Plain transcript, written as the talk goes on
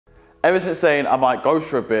Ever since saying I might ghost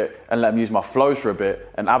for a bit and let him use my flows for a bit,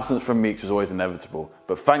 an absence from Meekz was always inevitable.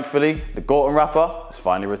 But thankfully, the Gorton rapper has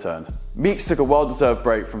finally returned. Meekz took a well-deserved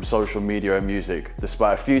break from social media and music.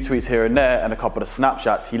 Despite a few tweets here and there and a couple of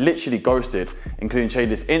Snapchats, he literally ghosted, including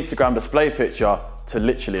changing his Instagram display picture to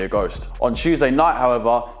literally a ghost. On Tuesday night,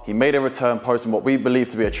 however, he made a return, posting what we believe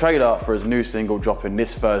to be a trailer for his new single dropping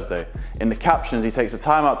this Thursday. In the captions, he takes the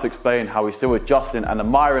time out to explain how he's still adjusting and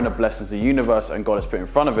admiring the blessings the universe and God has put in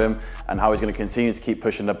front of him, and how he's going to continue to keep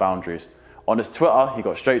pushing the boundaries. On his Twitter, he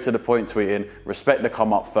got straight to the point, tweeting, "Respect the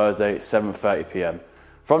come up Thursday, 7:30 p.m.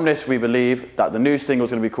 From this, we believe that the new single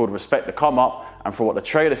is going to be called Respect the Come Up, and for what the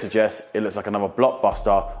trailer suggests, it looks like another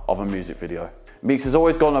blockbuster of a music video. Meekz has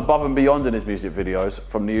always gone above and beyond in his music videos,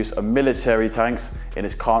 from the use of military tanks in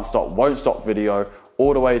his Can't Stop Won't Stop video,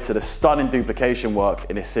 all the way to the stunning duplication work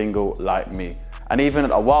in his single Like Me. And even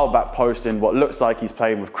a while back posting what looks like he's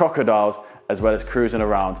playing with crocodiles, as well as cruising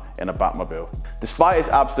around in a Batmobile. Despite his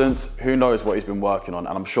absence, who knows what he's been working on,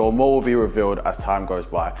 and I'm sure more will be revealed as time goes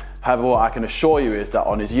by. However, what I can assure you is that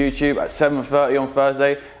on his YouTube at 7:30 on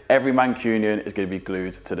Thursday, every Mancunian is going to be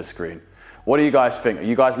glued to the screen. What do you guys think? Are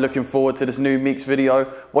you guys looking forward to this new Meekz video?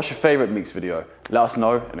 What's your favorite Meekz video? Let us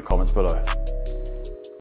know in the comments below.